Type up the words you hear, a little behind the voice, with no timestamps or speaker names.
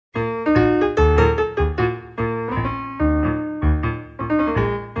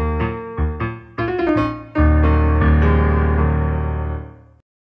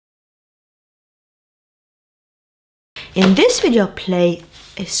In this video, I'll play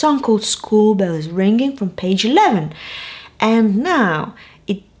a song called School Bells Ringing from page 11. And now,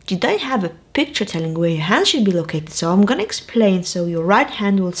 you don't have a picture telling where your hand should be located, so I'm gonna explain. So your right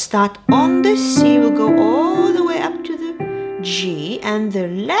hand will start on the C, will go all the way up to the G, and the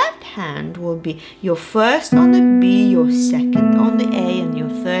left hand will be your first on the B, your second on the A, and your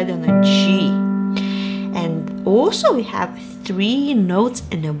third on the G. And also we have 3 notes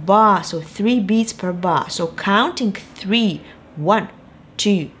in a bar, so 3 beats per bar. So counting 3, 1,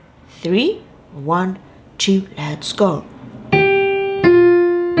 2, 3, 1, 2, let's go.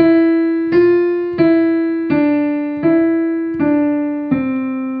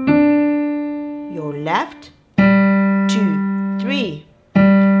 Your left, 2, 3,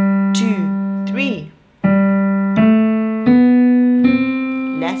 2, 3.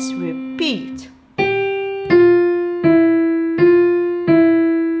 Let's repeat.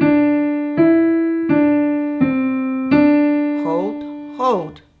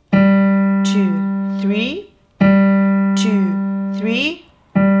 Hold. 2, 3, 2, 3,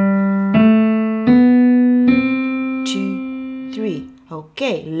 2, 3.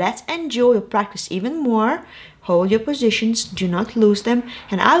 Okay, let's enjoy your practice even more. Hold your positions, do not lose them,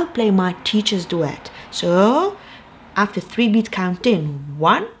 and I will play my teacher's duet. So, after 3 beat count in.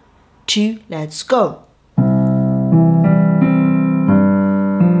 1, 2, let's go.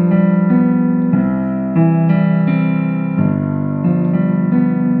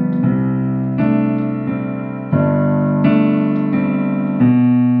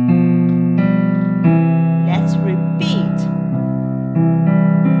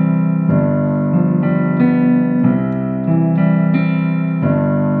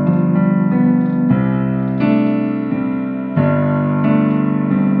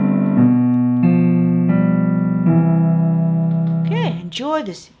 Enjoy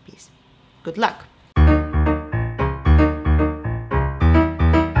this piece. Good luck.